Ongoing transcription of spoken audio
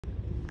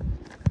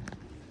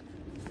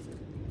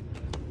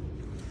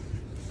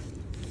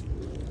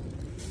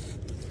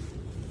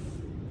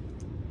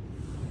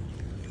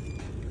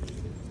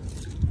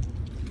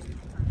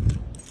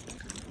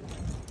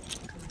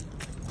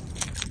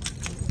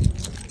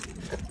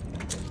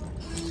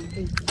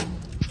Hey,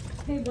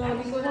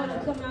 Bobby, you want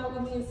to come out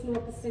with me and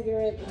smoke a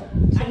cigarette?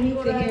 I need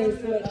to hear you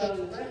smoke.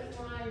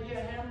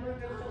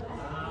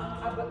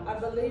 I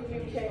believe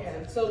you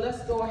can. So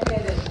let's go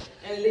ahead and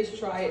at least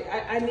try it.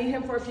 I need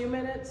him for a few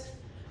minutes.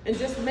 And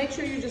just make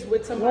sure you're just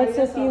with somebody. What's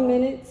a few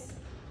minutes?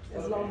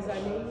 As long as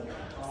I need.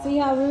 See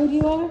how rude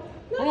you are?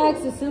 No. I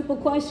asked a simple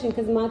question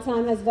because my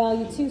time has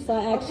value too, so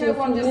I asked you a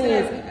few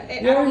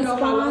minutes. Your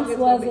response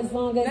was as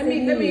long as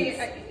it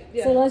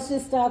needs. So let's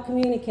just start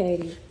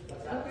communicating.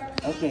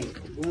 Okay.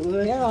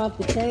 They're off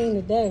the chain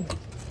today.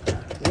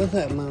 What's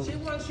up, Mom? She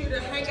wants you to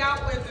hang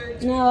out with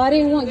her. No, I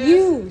didn't want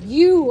you.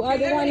 You are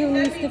the one who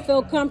needs to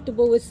feel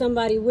comfortable with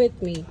somebody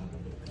with me.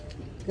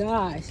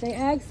 Gosh, they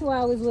asked who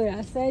I was with.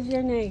 I said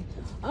your name.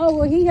 Oh,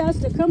 well, he has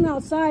to come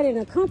outside and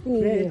accompany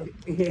you.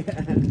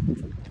 Yeah.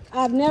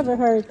 I've never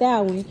heard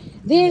that one.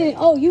 Then,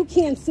 oh, you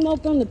can't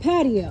smoke on the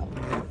patio.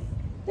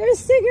 There's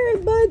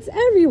cigarette butts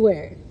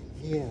everywhere.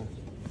 Yeah.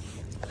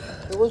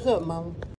 So what's up, Mama?